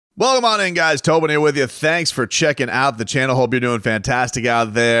Welcome on in, guys. Tobin here with you. Thanks for checking out the channel. Hope you're doing fantastic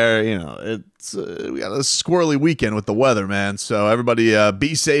out there. You know, it's we got a squirrely weekend with the weather, man. So everybody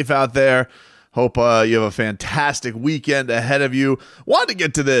be safe out there. Hope you have a fantastic weekend ahead of you. Wanted to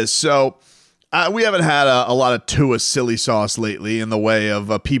get to this. So we haven't had a lot of Tua silly sauce lately in the way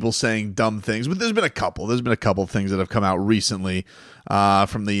of people saying dumb things, but there's been a couple. There's been a couple of things that have come out recently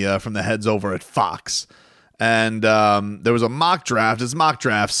from the heads over at Fox. And there was a mock draft. It's mock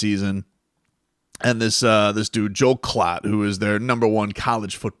draft season. And this dude, Joel Klatt, who is their #1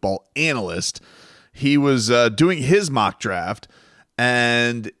 college football analyst, he was doing his mock draft.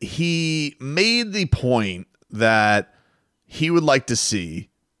 And he made the point that he would like to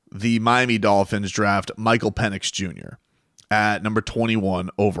see the Miami Dolphins draft Michael Penix Jr. at number 21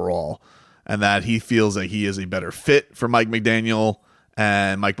 overall. And that he feels that he is a better fit for Mike McDaniel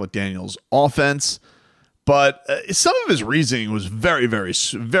and Mike McDaniel's offense. But some of his reasoning was very, very,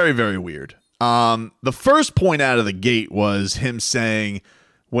 very, very weird. The first point out of the gate was him saying,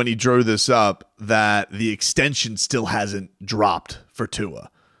 when he drew this up, that the extension still hasn't dropped for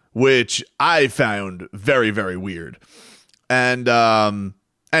Tua, which I found very, very weird. And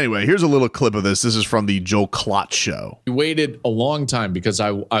anyway, here's a little clip of this. This is from the Joel Klatt show. We waited a long time because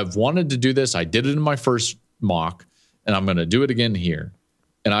I've wanted to do this. I did it in my first mock, and I'm going to do it again here.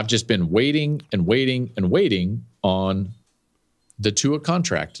 And I've just been waiting and waiting and waiting on the Tua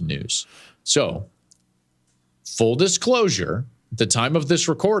contract news. So, full disclosure, at the time of this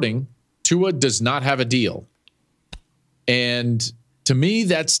recording, Tua does not have a deal. And to me,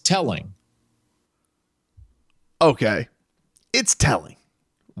 that's telling. Okay. It's telling.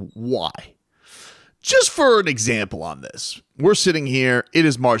 Why? Just for an example on this, we're sitting here. It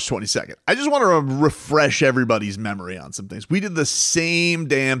is March 22nd. I just want to refresh everybody's memory on some things. We did the same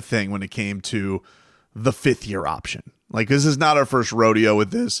damn thing when it came to the 5th-year option. Like, this is not our first rodeo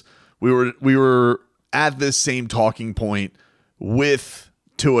with this. We were at this same talking point with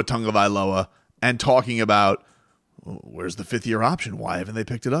Tua Tagovailoa and talking about, where's the 5th-year option? Why haven't they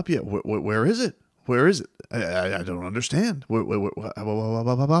picked it up yet? Where is it? Where is it? I don't understand.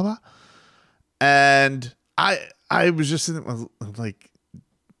 And I was just sitting like,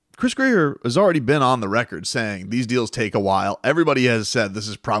 Chris Greer has already been on the record saying these deals take a while. Everybody has said this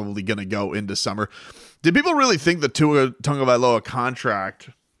is probably going to go into summer. Did people really think the Tua Tagovailoa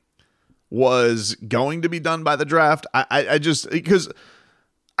contract was going to be done by the draft? I just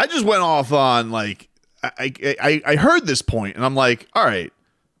went off on, like, I heard this point and I'm like, all right,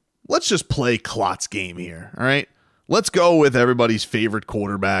 let's just play Klatt's game here. All right, let's go with everybody's favorite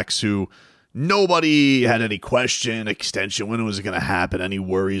quarterbacks who nobody had any question, extension, when was it going to happen, any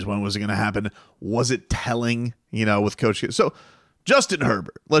worries, when was it going to happen, was it telling, with Coach. So Justin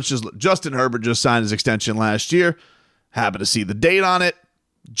Herbert, Justin Herbert just signed his extension last year, happened to see the date on it,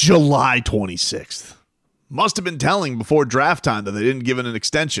 July 26th. Must have been telling before draft time that they didn't give it an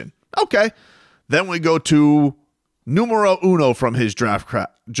extension. Okay. Then we go to numero uno from his draft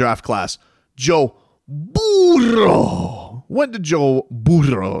class, Joe Burrow. When did Joe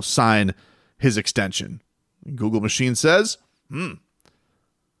Burrow sign his extension? Google machine says,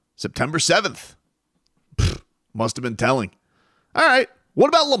 September 7th. Must have been telling. All right. What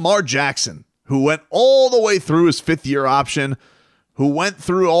about Lamar Jackson, who went all the way through his 5th-year option, who went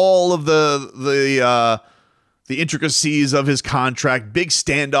through all of the intricacies of his contract, big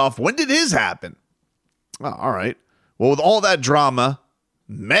standoff? When did his happen? Oh, all right. Well, with all that drama,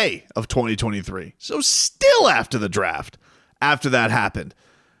 May of 2023. So still after the draft, after that happened.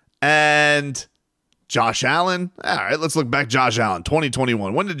 And Josh Allen. All right, let's look back. Josh Allen,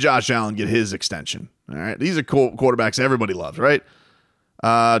 2021. When did Josh Allen get his extension? All right, these are cool quarterbacks everybody loves, right?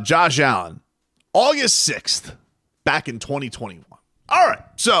 Josh Allen, August 6th, back in 2021. All right,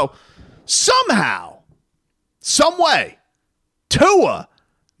 so somehow, some way, Tua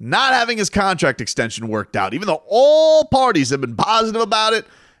not having his contract extension worked out, even though all parties have been positive about it.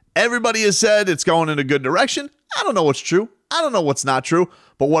 Everybody has said it's going in a good direction. I don't know what's true. I don't know what's not true.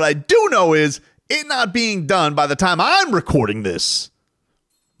 But what I do know is it not being done by the time I'm recording this,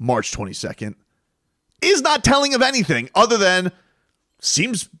 March 22nd, is not telling of anything other than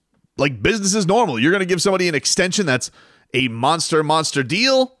seems like business as normal. You're going to give somebody an extension that's a monster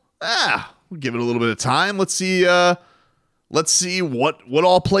deal. We'll give it a little bit of time. Let's see what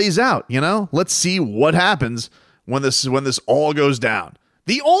all plays out, Let's see what happens when this all goes down.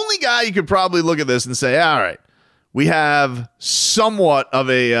 The only guy you could probably look at this and say, all right, we have somewhat of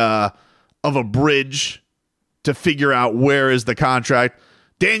a bridge to figure out where is the contract.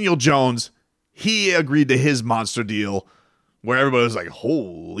 Daniel Jones, he agreed to his monster deal where everybody was like,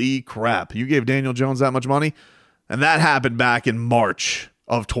 holy crap, you gave Daniel Jones that much money? And that happened back in March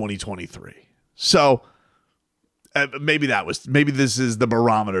of 2023. So maybe this is the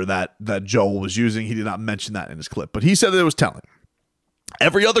barometer that Joel was using. He did not mention that in his clip, but he said that it was telling.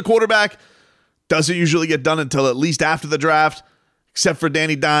 Every other quarterback doesn't usually get done until at least after the draft, except for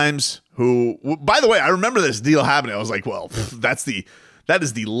Danny Dimes, who, by the way, I remember this deal happening. I was like, well, that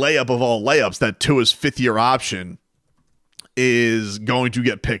is the layup of all layups, that Tua's fifth-year option is going to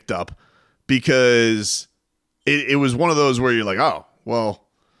get picked up, because it was one of those where you're like, oh, well,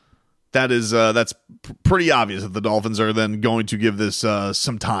 that's pretty obvious that the Dolphins are then going to give this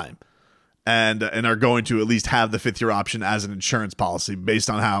some time and are going to at least have the fifth-year option as an insurance policy based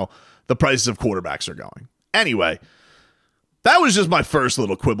on how the prices of quarterbacks are going. Anyway, that was just my first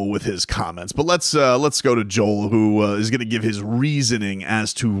little quibble with his comments. But let's go to Joel, who is going to give his reasoning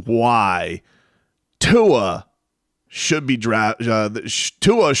as to why Tua should be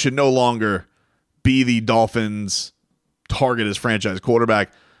Tua should no longer be the Dolphins' target as franchise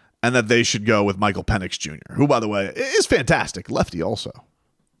quarterback, and that they should go with Michael Penix Jr., who, by the way, is fantastic. Lefty also.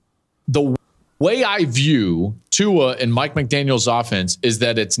 The way I view Tua and Mike McDaniel's offense is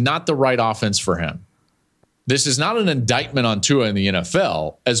that it's not the right offense for him. This is not an indictment on Tua in the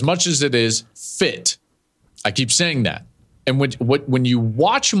NFL as much as it is fit. I keep saying that. And when you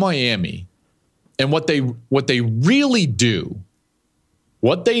watch Miami and what they really do,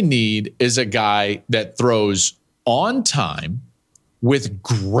 what they need is a guy that throws on time with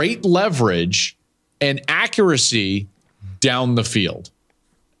great leverage and accuracy down the field.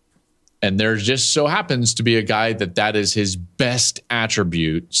 And there just so happens to be a guy that is his best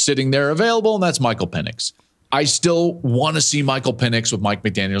attribute sitting there available, and that's Michael Penix. I still want to see Michael Penix with Mike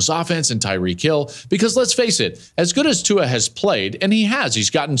McDaniel's offense and Tyreek Hill, because let's face it, as good as Tua has played, and he's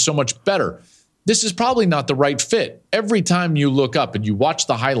gotten so much better, this is probably not the right fit. Every time you look up and you watch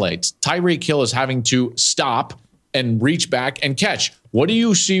the highlights, Tyreek Hill is having to stop and reach back and catch. What do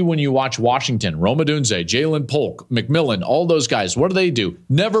you see when you watch Washington? Rome Odunze, Jalen Polk, McMillan, all those guys. What do?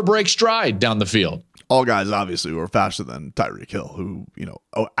 Never break stride down the field. All guys, obviously, who are faster than Tyreek Hill, who,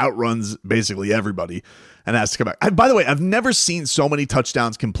 outruns basically everybody and has to come back. And by the way, I've never seen so many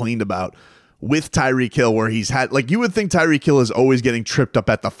touchdowns complained about with Tyreek Hill, where he's had, like, you would think Tyreek Hill is always getting tripped up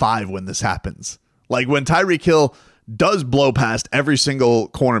at the 5 when this happens. Like, when Tyreek Hill does blow past every single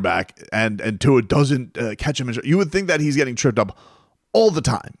cornerback and Tua doesn't catch him, you would think that he's getting tripped up all the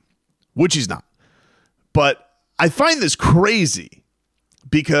time, which he's not. But I find this crazy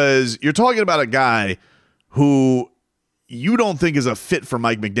because you're talking about a guy who you don't think is a fit for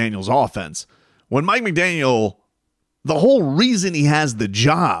Mike McDaniel's offense, when Mike McDaniel, the whole reason he has the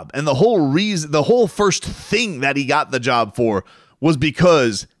job and the whole first thing that he got the job for was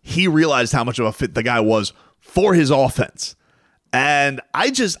because he realized how much of a fit the guy was for his offense. And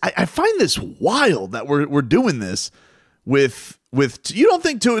I find this wild that we're doing this with you don't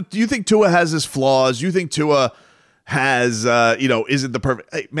think Tua, do you think Tua has his flaws? You think Tua has isn't the perfect,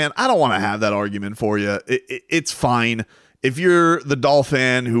 hey, man, I don't want to have that argument for you. It's fine. If you're the Dolphin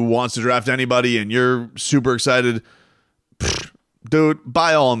fan who wants to draft anybody and you're super excited, dude,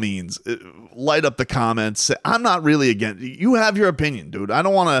 by all means, light up the comments. I'm not really against. You have your opinion, dude. I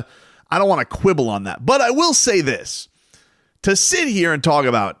don't want to quibble on that. But I will say this. To sit here and talk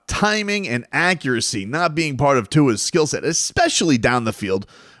about timing and accuracy not being part of Tua's skill set, especially down the field,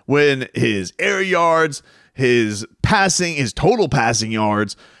 when his air yards, his passing, his total passing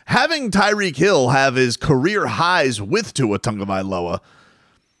yards, having Tyreek Hill have his career highs with Tua Tagovailoa,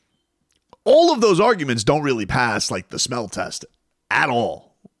 all of those arguments don't really pass like the smell test at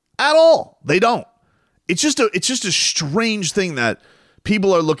all. At all. They don't. It's just a strange thing that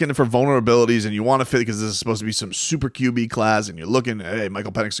people are looking for vulnerabilities, and you want to fit because this is supposed to be some super QB class, and you're looking, hey,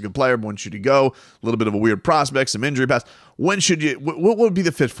 Michael Penix is a good player, but when should he go? A little bit of a weird prospect, some injury pass. When should you, what would be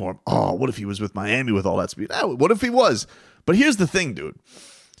the fit for him? Oh, what if he was with Miami with all that speed? What if he was? But here's the thing, dude.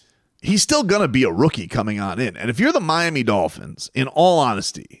 He's still going to be a rookie coming on in. And if you're the Miami Dolphins, in all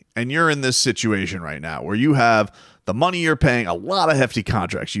honesty, and you're in this situation right now where you have the money you're paying, a lot of hefty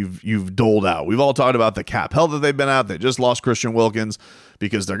contracts you've doled out. We've all talked about the cap hell that they've been out. They just lost Christian Wilkins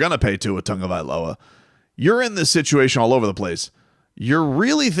because they're going to pay Tua Tagovailoa. You're in this situation all over the place. You're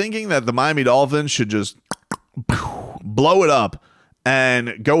really thinking that the Miami Dolphins should just blow it up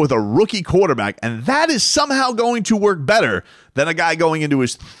and go with a rookie quarterback, and that is somehow going to work better than a guy going into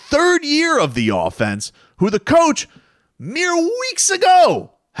his third year of the offense, who the coach mere weeks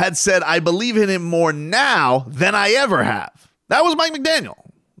ago had said, I believe in him more now than I ever have. That was Mike McDaniel.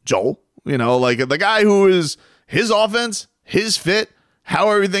 Joel, like the guy who is his offense, his fit, how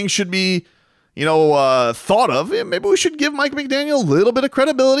everything should be, thought of. Maybe we should give Mike McDaniel a little bit of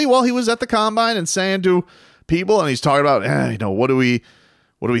credibility while he was at the combine and saying to people, and he's talking about, what do we,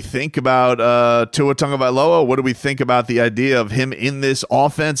 What do we think about Tua Tagovailoa? What do we think about the idea of him in this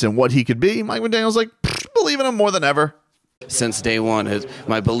offense and what he could be? Mike McDaniel's like, believe in him more than ever. Since day one,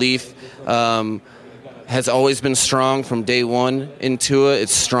 my belief has always been strong from day one in Tua.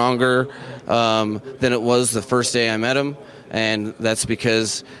 It's stronger than it was the first day I met him. And that's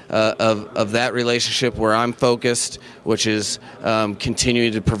because of that relationship where I'm focused, which is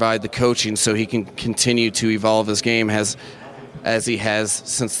continuing to provide the coaching so he can continue to evolve his game as he has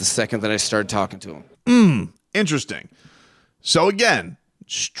since the second that I started talking to him. Interesting. So again,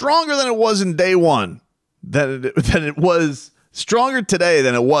 stronger than it was in day one, than it was stronger today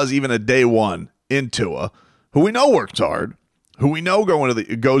than it was even at day one in Tua, who we know works hard, who we know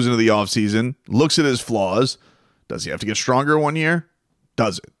goes into the offseason, looks at his flaws. Does he have to get stronger one year?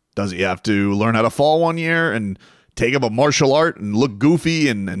 Does it? Does he have to learn how to fall one year and take up a martial art and look goofy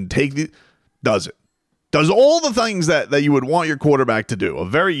and take the... Does it? Does all the things that you would want your quarterback to do. A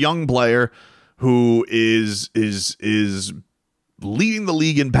very young player who is leading the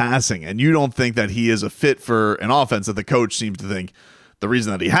league in passing, and you don't think that he is a fit for an offense that the coach seems to think the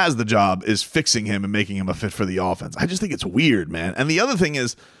reason that he has the job is fixing him and making him a fit for the offense. I just think it's weird, man. And the other thing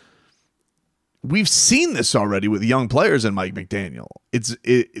is, we've seen this already with young players in Mike McDaniel.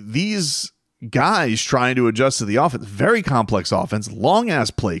 These guys trying to adjust to the offense, very complex offense,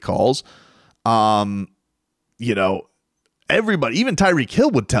 long-ass play calls. Everybody, even Tyreek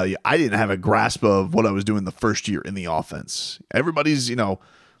Hill would tell you, I didn't have a grasp of what I was doing the first year in the offense. Everybody's,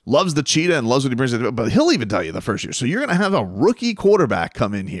 loves the cheetah and loves what he brings to it, but he'll even tell you the first year. So you're going to have a rookie quarterback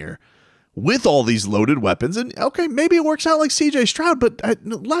come in here with all these loaded weapons. And okay, maybe it works out like CJ Stroud, but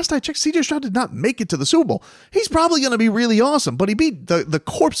last I checked, CJ Stroud did not make it to the Super Bowl. He's probably going to be really awesome, but he beat the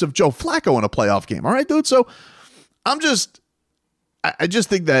corpse of Joe Flacco in a playoff game. All right, dude. So I just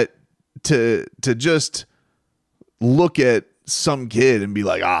think that to just look at some kid and be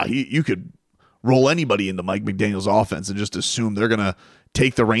like, you could roll anybody into Mike McDaniel's offense and just assume they're going to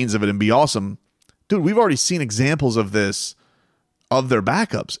take the reins of it and be awesome. Dude, we've already seen examples of this, of their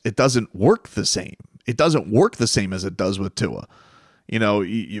backups. It doesn't work the same. It doesn't work the same as it does with Tua.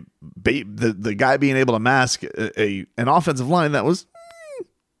 The guy being able to mask an offensive line that was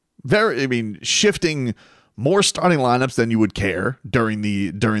shifting more starting lineups than you would care during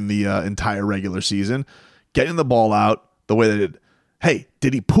the entire regular season, getting the ball out the way they did. Hey,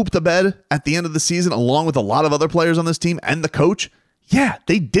 did he poop the bed at the end of the season along with a lot of other players on this team and the coach? Yeah,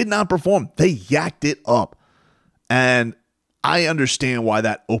 they did not perform. They yacked it up. And I understand why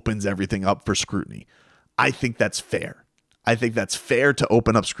that opens everything up for scrutiny. I think that's fair. I think that's fair to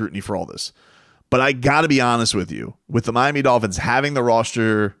open up scrutiny for all this. But I got to be honest with you, with the Miami Dolphins having the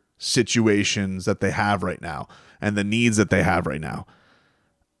roster situations that they have right now and the needs that they have right now,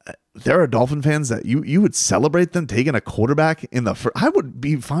 there are Dolphin fans that you would celebrate them taking a quarterback in the first. I would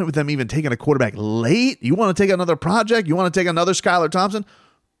be fine with them even taking a quarterback late. You want to take another project? You want to take another Skylar Thompson?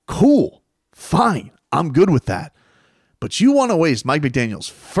 Cool. Fine. I'm good with that. But you want to waste Mike McDaniel's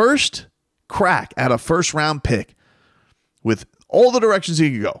first crack at a first-round pick with all the directions he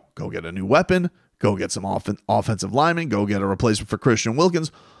could go. Go get a new weapon. Go get some offensive linemen. Go get a replacement for Christian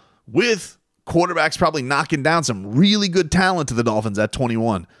Wilkins with quarterbacks probably knocking down some really good talent to the Dolphins at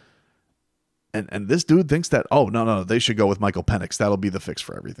 21. And this dude thinks that, no, they should go with Michael Penix. That'll be the fix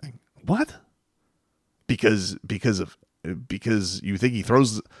for everything. What? Because you think he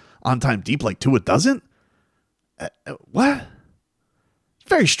throws on time deep like Tua doesn't? What? It's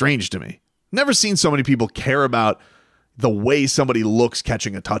very strange to me. Never seen so many people care about the way somebody looks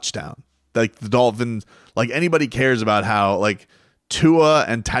catching a touchdown. Like the Dolphins, like anybody cares about how like Tua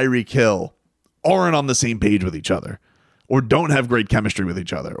and Tyreek Hill aren't on the same page with each other, or don't have great chemistry with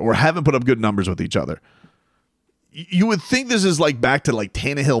each other, or haven't put up good numbers with each other. You would think this is like back to like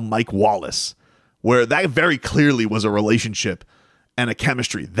Tannehill, Mike Wallace, where that very clearly was a relationship and a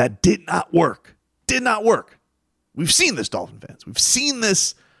chemistry that did not work. Did not work. We've seen this, Dolphin fans. We've seen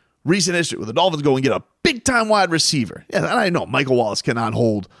this recent history where the Dolphins go and get a big-time wide receiver. Yeah, and I know Michael Wallace cannot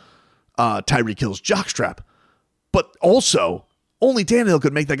hold Tyreek Hill's jockstrap, but also only Tannehill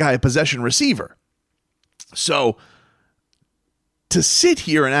could make that guy a possession receiver. So to sit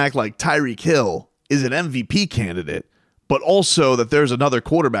here and act like Tyreek Hill is an MVP candidate, but also that there's another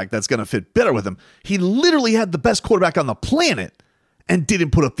quarterback that's going to fit better with him. He literally had the best quarterback on the planet and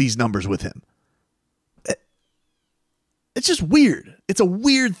didn't put up these numbers with him. It's just weird. It's a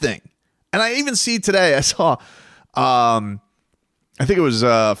weird thing. And I even see today, I saw, I think it was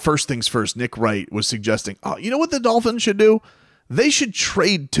First Things First, Nick Wright was suggesting, you know what the Dolphins should do? They should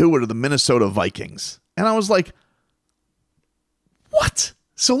trade Tua to the Minnesota Vikings. And I was like, what?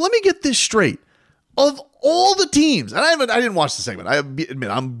 So let me get this straight. of all the teams, and I didn't watch the segment. I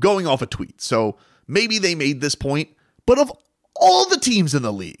admit I'm going off a tweet, so maybe they made this point. But of all the teams in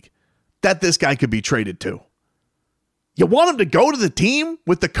the league that this guy could be traded to, you want him to go to the team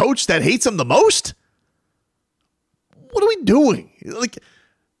with the coach that hates him the most? What are we doing? Like,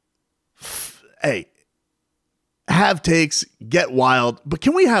 hey, have takes, get wild, but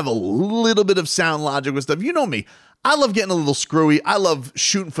can we have a little bit of sound logic with stuff? You know me. I love getting a little screwy. I love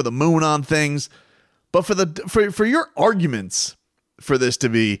shooting for the moon on things. But for your arguments for this to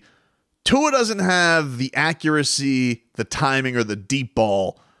be, Tua doesn't have the accuracy, the timing, or the deep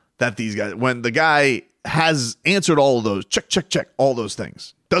ball that these guys, when the guy has answered all of those, check, all those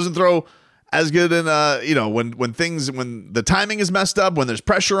things. Doesn't throw as good in, when the timing is messed up, when there's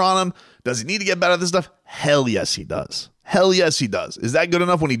pressure on him, does he need to get better at this stuff? Hell yes, he does. Hell yes, he does. Is that good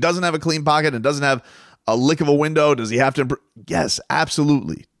enough when he doesn't have a clean pocket and doesn't have a lick of a window? Does he have to improve? Yes,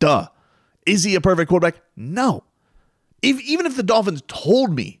 absolutely. Duh. Is he a perfect quarterback? No. Even if the Dolphins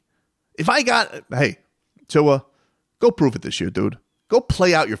told me, if I got, hey, Tua, go prove it this year, dude. Go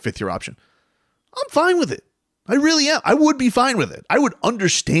play out your fifth-year option. I'm fine with it. I really am. I would be fine with it. I would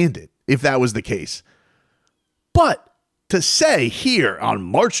understand it if that was the case. But to say here on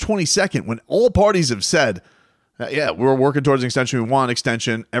March 22nd, when all parties have said, yeah, we're working towards an extension, we want an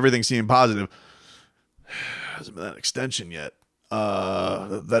extension, everything seemed positive, hasn't been that extension yet.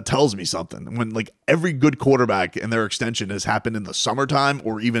 That tells me something. When like every good quarterback and their extension has happened in the summertime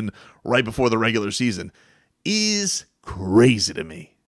or even right before the regular season is crazy to me.